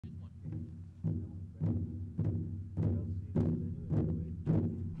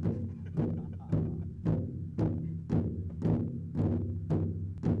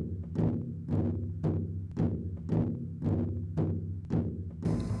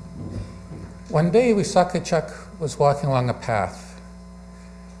One day, Wisakachuk was walking along a path,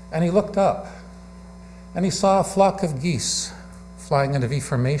 and he looked up, and he saw a flock of geese flying in a V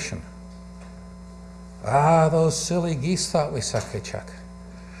formation. Ah, those silly geese, thought Wisakachuk.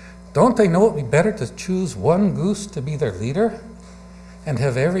 Don't they know it would be better to choose one goose to be their leader and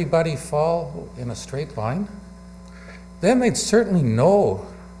have everybody fall in a straight line? Then they'd certainly know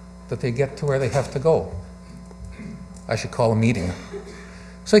that they get to where they have to go. I should call a meeting.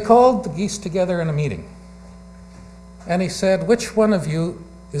 So he called the geese together in a meeting. And he said, which one of you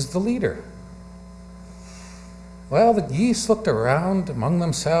is the leader? Well, the geese looked around among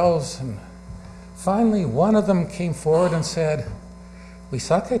themselves, and finally one of them came forward and said,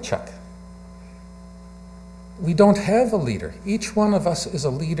 Wisakachuk, we don't have a leader. Each one of us is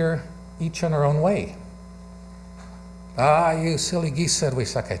a leader, each in our own way. Ah, you silly geese, said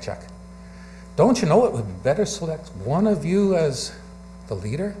Wisakachuk. Don't you know it would be better to select one of you as the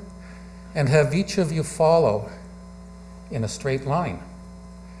leader and have each of you follow in a straight line?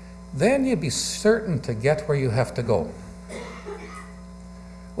 Then you'd be certain to get where you have to go.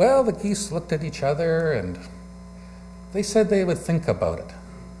 Well, the geese looked at each other and they said they would think about it.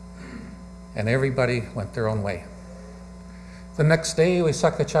 And everybody went their own way. The next day,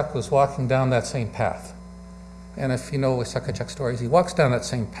 Wisakachuk was walking down that same path. And if you know Wisakachuk stories, he walks down that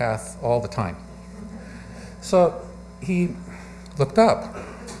same path all the time. So he looked up,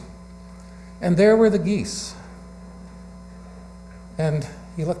 and there were the geese. And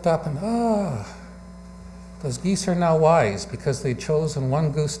he looked up and, those geese are now wise because they'd chosen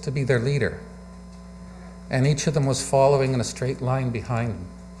one goose to be their leader. And each of them was following in a straight line behind him.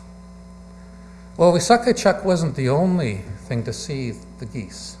 Well, Wisakachuk wasn't the only thing to see the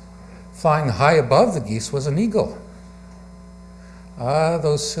geese. Flying high above the geese was an eagle. Ah,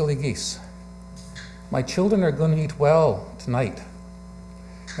 those silly geese. My children are going to eat well tonight.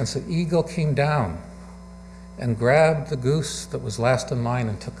 And so the eagle came down and grabbed the goose that was last in line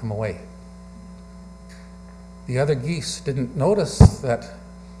and took him away. The other geese didn't notice that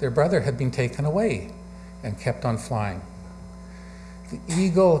their brother had been taken away and kept on flying. The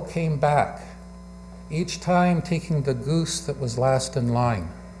eagle came back, each time taking the goose that was last in line,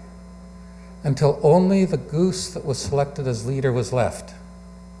 until only the goose that was selected as leader was left.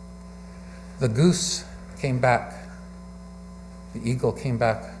 The goose came back. The eagle came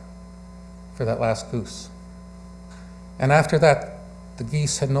back for that last goose. And after that, the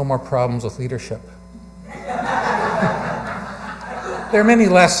geese had no more problems with leadership. There are many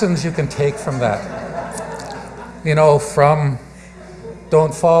lessons you can take from that. You know, from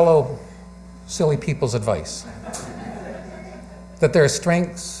don't follow silly people's advice. That there are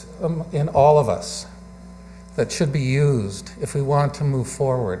strengths in all of us that should be used if we want to move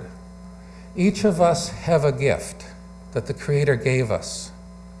forward. Each of us have a gift that the Creator gave us.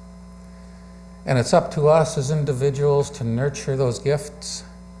 And it's up to us as individuals to nurture those gifts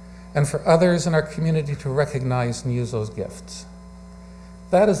and for others in our community to recognize and use those gifts.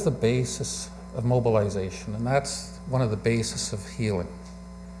 That is the basis of mobilization, and that's one of the bases of healing,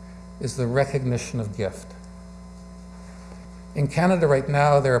 is the recognition of gift. In Canada right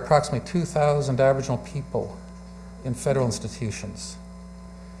now, there are approximately 2,000 Aboriginal people in federal institutions.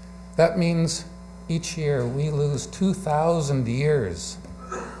 That means each year we lose 2,000 years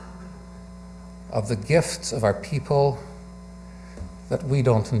of the gifts of our people that we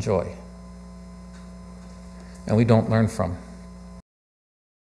don't enjoy and we don't learn from.